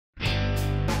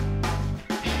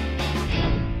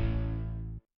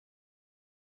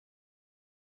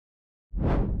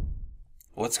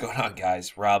What's going on,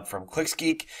 guys? Rob from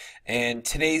ClicksGeek, and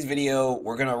today's video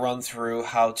we're going to run through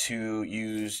how to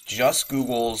use just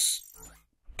Google's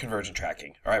conversion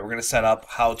tracking. All right, we're going to set up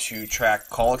how to track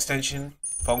call extension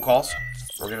phone calls.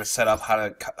 We're going to set up how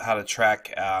to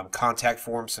track contact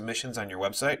form submissions on your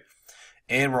website,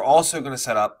 and we're also going to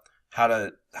set up how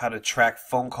to track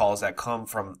phone calls that come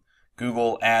from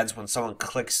Google Ads when someone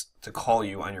clicks to call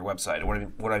you on your website.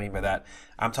 And what I mean by that,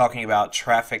 I'm talking about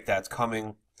traffic that's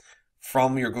coming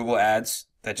from your Google Ads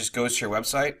that just goes to your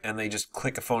website and they just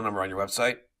click a phone number on your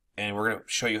website. And we're going to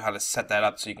show you how to set that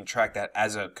up so you can track that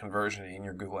as a conversion in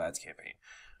your Google Ads campaign.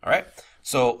 All right,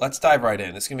 so let's dive right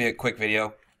in. This is going to be a quick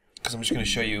video because I'm just going to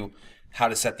show you how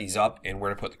to set these up and where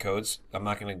to put the codes. I'm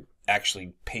not going to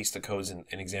actually paste the codes in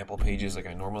example pages like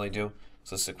I normally do.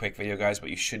 So this is a quick video, guys, but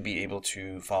you should be able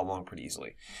to follow along pretty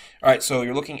easily. All right, so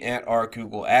you're looking at our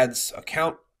Google Ads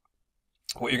account.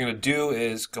 What you're going to do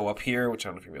is go up here, which I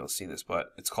don't know if you'll be able to see this,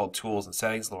 but it's called Tools and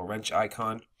Settings, little wrench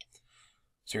icon.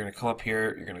 So you're going to come up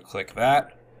here, you're going to click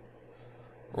that.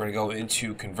 We're going to go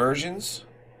into Conversions.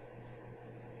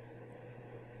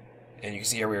 And you can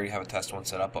see here we already have a test one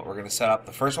set up, but we're going to set up,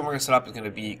 the first one we're going to set up is going to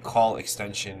be call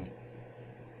extension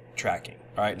tracking.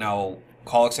 All right, now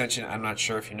call extension, I'm not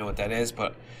sure if you know what that is,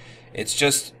 but it's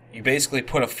just, you basically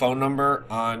put a phone number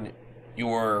on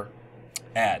your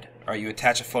ad. All right, you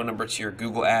attach a phone number to your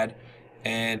Google ad,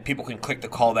 and people can click to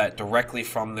call that directly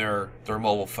from their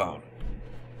mobile phone,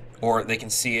 or they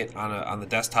can see it on the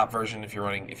desktop version if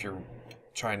you're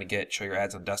trying to show your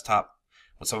ads on desktop.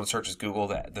 When someone searches Google,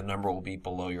 that the number will be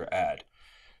below your ad.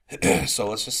 So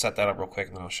let's just set that up real quick,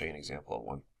 and then I'll show you an example of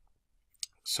one.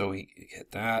 So we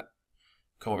hit that.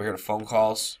 Come over here to phone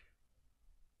calls.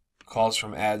 Calls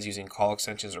from ads using call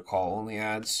extensions or call only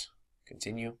ads.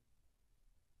 Continue.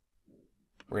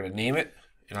 We're going to name it,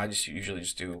 and I just usually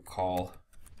just do call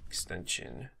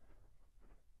extension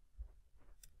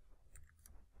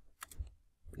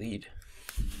lead.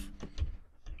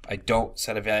 I don't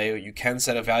set a value. You can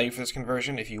set a value for this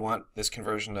conversion if you want this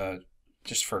conversion to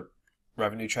just for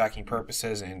revenue tracking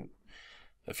purposes and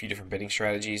a few different bidding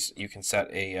strategies. You can set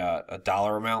a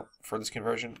dollar amount for this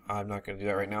conversion. I'm not going to do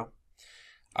that right now.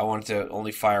 I want it to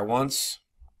only fire once.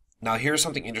 Now here's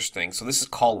something interesting. So this is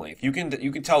call length. You can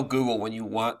tell Google when you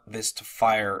want this to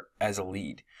fire as a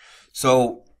lead.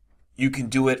 So you can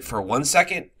do it for 1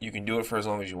 second. You can do it for as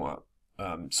long as you want.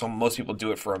 So most people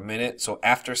do it for a minute. So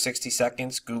after 60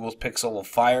 seconds, Google's pixel will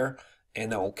fire,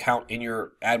 and that will count in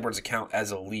your AdWords account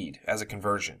as a lead, as a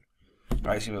conversion.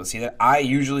 All right, so you'll see that. I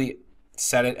usually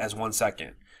set it as 1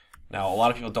 second. Now a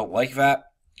lot of people don't like that.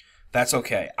 That's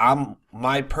okay.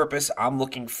 My purpose, I'm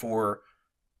looking for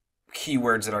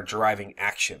keywords that are driving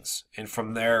actions, and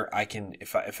from there I can,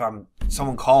 if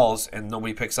someone calls and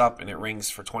nobody picks up and it rings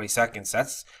for 20 seconds,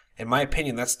 that's, in my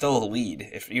opinion, that's still a lead.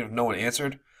 If no one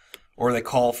answered, or they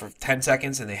call for 10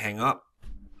 seconds and they hang up,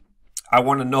 I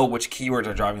want to know which keywords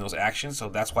are driving those actions. So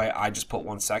that's why I just put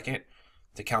 1 second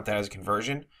to count that as a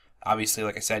conversion. Obviously,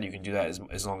 like I said, you can do that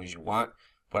as long as you want,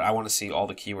 but I want to see all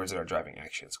the keywords that are driving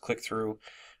actions. Click through.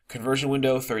 Conversion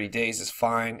window, 30 days is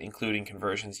fine, including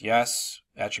conversions, yes.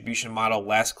 Attribution model,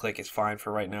 last click is fine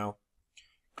for right now.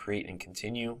 Create and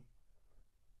continue.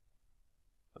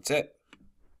 That's it.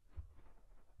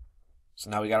 So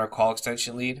now we got our call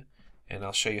extension lead, and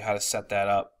I'll show you how to set that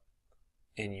up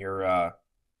in your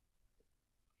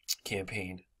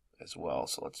campaign as well.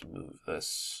 So let's move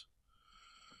this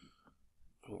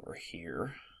over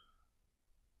here.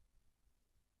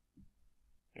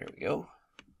 There we go.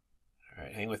 All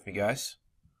right, hang with me, guys.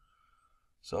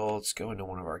 So let's go into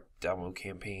one of our demo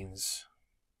campaigns.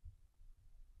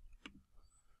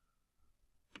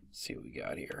 Let's see what we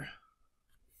got here.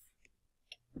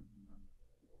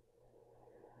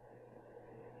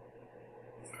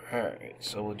 Alright,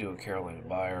 so we'll do a Carolina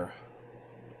buyer.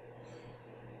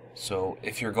 So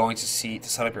if you're going to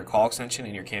set up your call extension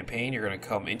in your campaign, you're going to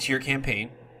come into your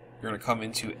campaign. You're going to come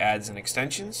into ads and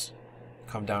extensions.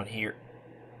 Come down here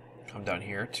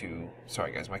to,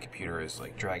 sorry guys, my computer is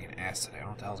like dragging ass today. I don't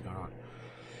know what the hell's going on.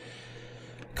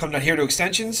 Come down here to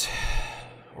extensions.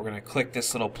 We're going to click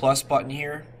this little plus button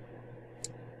here.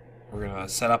 We're going to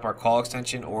set up our call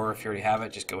extension, or if you already have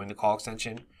it, just go into call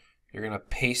extension. You're going to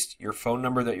paste your phone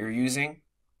number that you're using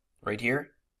right here.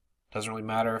 Doesn't really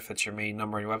matter if it's your main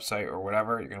number on your website or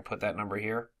whatever. You're going to put that number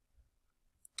here.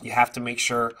 You have to make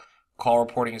sure call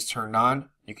reporting is turned on.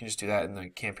 You can just do that in the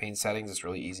campaign settings. It's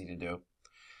really easy to do.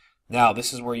 Now,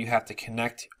 this is where you have to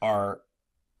connect our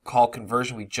call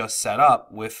conversion we just set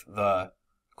up with the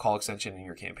call extension in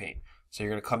your campaign. So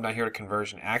you're going to come down here to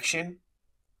conversion action.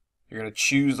 You're going to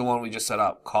choose the one we just set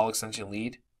up, call extension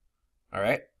lead. All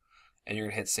right. And you're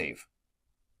going to hit save.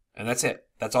 And that's it.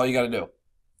 That's all you got to do.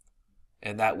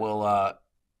 And that will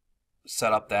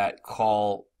set up that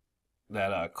call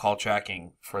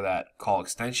tracking for that call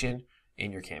extension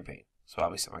in your campaign. So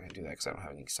obviously I'm not going to do that because I don't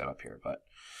have anything set up here. But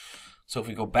so if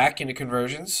we go back into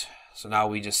conversions, so now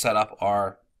we just set up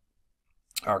our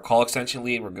call extension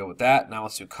lead. We're good with that. Now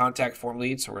let's do contact form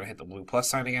lead. So we're going to hit the blue plus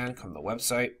sign again, come to the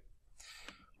website.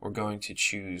 We're going to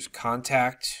choose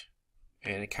contact,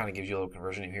 and it kind of gives you a little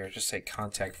conversion here. Just say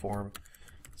contact form,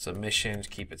 submissions,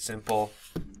 keep it simple,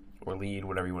 or lead,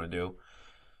 whatever you want to do.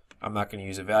 I'm not going to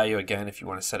use a value. Again, if you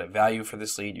want to set a value for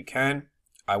this lead, you can.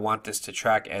 I want this to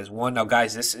track as one. Now,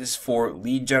 guys, this is for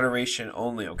lead generation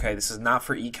only, okay? This is not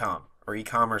for e-com or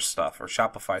e-commerce stuff or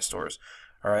Shopify stores,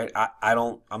 all right?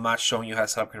 I'm not showing you how to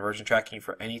set up conversion tracking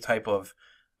for any type of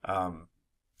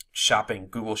shopping,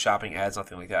 Google shopping ads,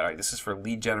 nothing like that, all right? This is for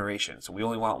lead generation. So we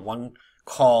only want one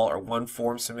call or one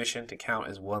form submission to count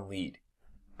as one lead,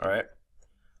 all right?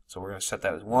 So we're going to set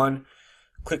that as 1.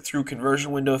 Click through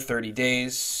conversion window, 30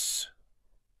 days.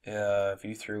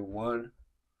 View through 1.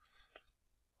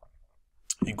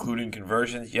 Including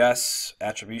conversions, yes.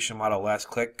 Attribution model, last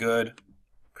click, good.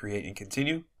 Create and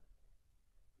continue.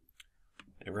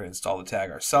 And we're going to install the tag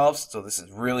ourselves. So this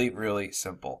is really, really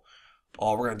simple.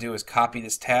 All we're going to do is copy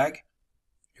this tag.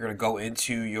 You're going to go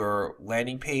into your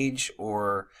landing page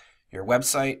or your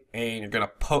website, and you're going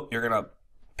to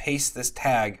paste this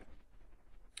tag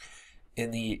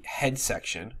in the head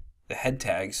section, the head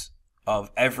tags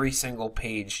of every single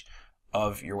page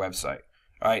of your website.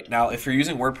 All right. Now, if you're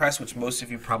using WordPress, which most of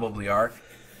you probably are,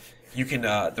 you can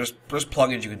there's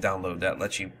plugins you can download that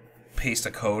let you paste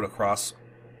a code across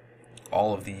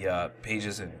all of the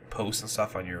pages and posts and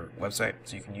stuff on your website.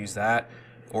 So you can use that,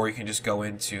 or you can just go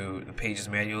into the pages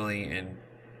manually and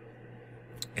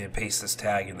paste this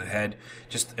tag in the head.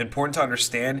 Just important to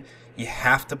understand, you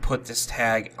have to put this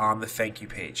tag on the thank you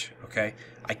page, okay?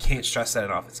 I can't stress that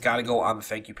enough. It's got to go on the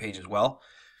thank you page as well,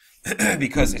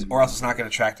 or else it's not going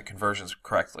to track the conversions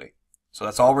correctly. So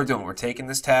that's all we're doing. We're taking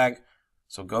this tag.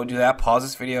 So go do that. Pause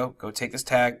this video. Go take this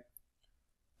tag,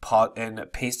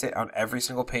 and paste it on every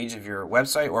single page of your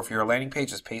website, or if you're a landing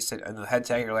page, just paste it in the head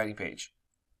tag of your landing page.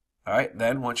 All right.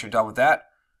 Then once you're done with that,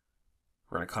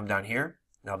 we're going to come down here.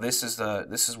 Now this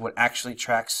is what actually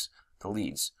tracks the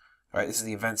leads. All right, this is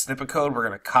the event snippet code. We're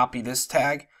going to copy this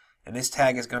tag, and this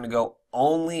tag is going to go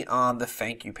only on the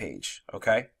thank you page.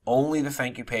 Okay, only the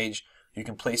thank you page. You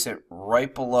can place it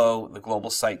right below the global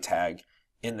site tag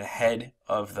in the head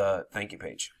of the thank you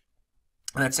page,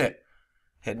 and that's it.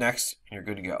 Hit next, and you're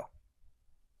good to go.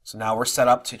 So now we're set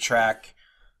up to track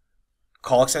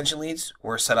call extension leads.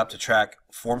 We're set up to track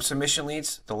form submission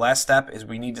leads. The last step is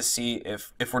we need to see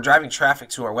if we're driving traffic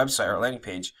to our website or landing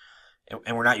page,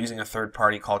 and we're not using a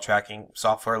third-party call tracking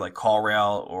software like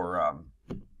CallRail or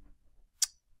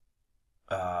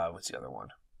what's the other one?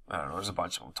 I don't know. There's a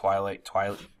bunch of them.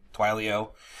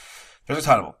 Twilio. There's a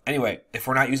ton of them. Anyway, if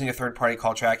we're not using a third-party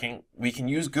call tracking, we can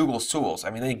use Google's tools.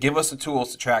 I mean, they give us the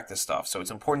tools to track this stuff. So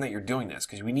it's important that you're doing this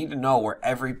because we need to know where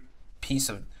every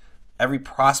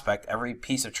prospect, every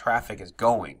piece of traffic is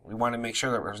going. We want to make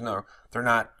sure that they're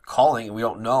not calling and we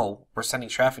don't know. We're sending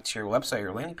traffic to your website or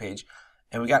your landing page,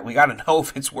 and we got to know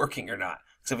if it's working or not.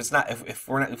 Because if it's not,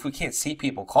 if we can't see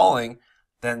people calling,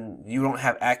 then you don't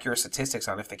have accurate statistics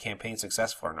on if the campaign's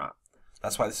successful or not.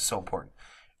 That's why this is so important.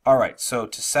 All right, so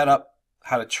to set up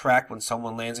how to track when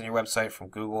someone lands on your website from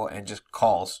Google and just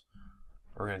calls,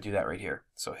 we're going to do that right here.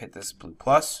 So hit this blue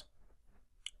plus,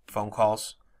 phone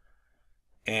calls,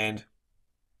 and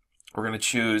we're going to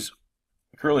choose,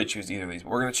 you can really choose either of these,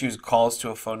 but we're going to choose calls to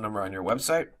a phone number on your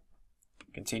website.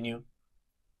 Continue.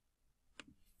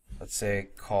 Let's say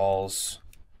calls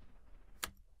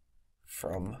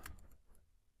from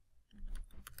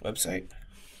website.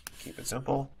 Keep it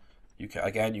simple. You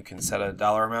can set a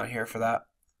dollar amount here for that.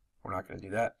 We're not going to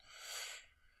do that.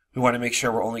 We want to make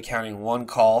sure we're only counting one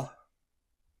call.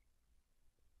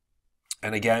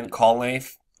 And again, call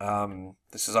length.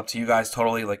 This is up to you guys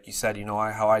totally. Like you said, you know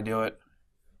how I do it.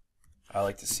 I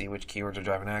like to see which keywords are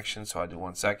driving action, so I do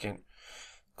 1 second.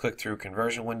 Click through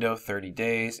conversion window, 30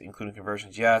 days, including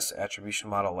conversions, yes. Attribution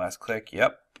model, last click,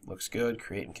 yep. Looks good.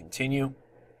 Create and continue.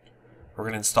 We're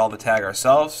going to install the tag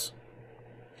ourselves.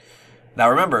 Now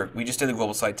remember, we just did the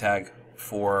global site tag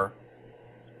for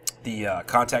the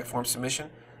contact form submission,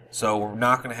 so we're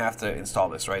not going to have to install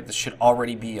this, right? This should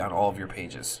already be on all of your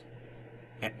pages.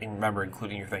 And remember,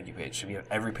 including your thank you page. It should be on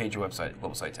every page of your website,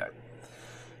 global site tag.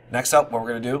 Next up, what we're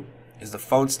going to do is the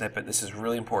phone snippet. This is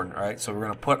really important, all right? So we're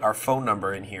going to put our phone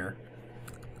number in here.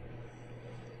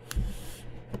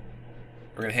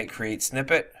 We're going to hit create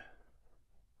snippet.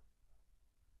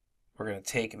 we're going to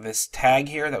take this tag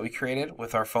here that we created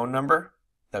with our phone number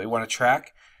that we want to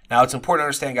track. Now it's important to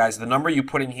understand, guys, the number you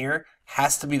put in here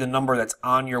has to be the number that's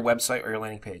on your website or your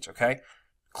landing page, okay?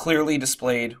 Clearly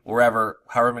displayed wherever,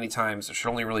 however many times. There should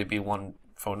only really be one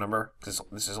phone number because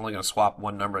this is only going to swap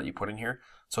one number that you put in here.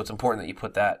 So it's important that you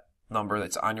put that number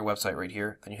that's on your website right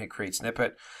here. Then you hit create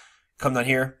snippet. Come down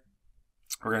here.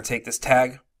 We're going to take this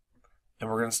tag and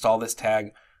we're going to install this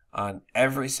tag on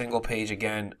every single page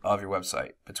again of your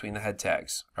website between the head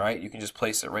tags. All right, you can just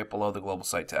place it right below the global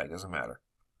site tag, doesn't matter.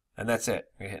 And that's it.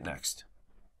 We're going to hit next.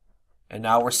 And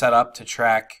now we're set up to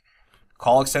track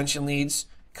call extension leads,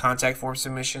 contact form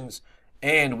submissions,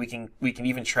 and we can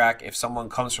even track if someone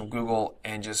comes from Google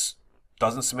and just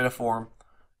doesn't submit a form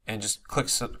and just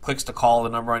clicks to call the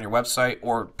number on your website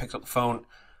or picks up the phone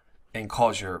and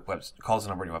calls the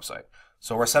number on your website.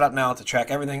 So we're set up now to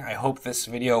track everything. I hope this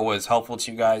video was helpful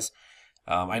to you guys.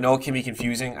 I know it can be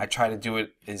confusing. I try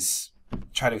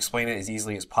to explain it as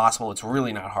easily as possible. It's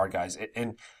really not hard, guys.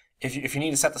 And if you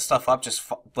need to set the stuff up,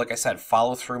 just like I said,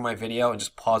 follow through my video and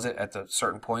just pause it at the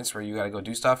certain points where you got to go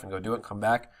do stuff and go do it, come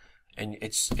back, and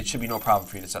it should be no problem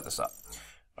for you to set this up.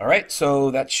 All right,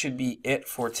 so that should be it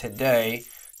for today.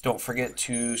 Don't forget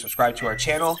to subscribe to our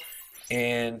channel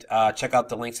and check out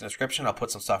the links in the description. I'll put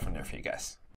some stuff in there for you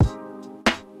guys.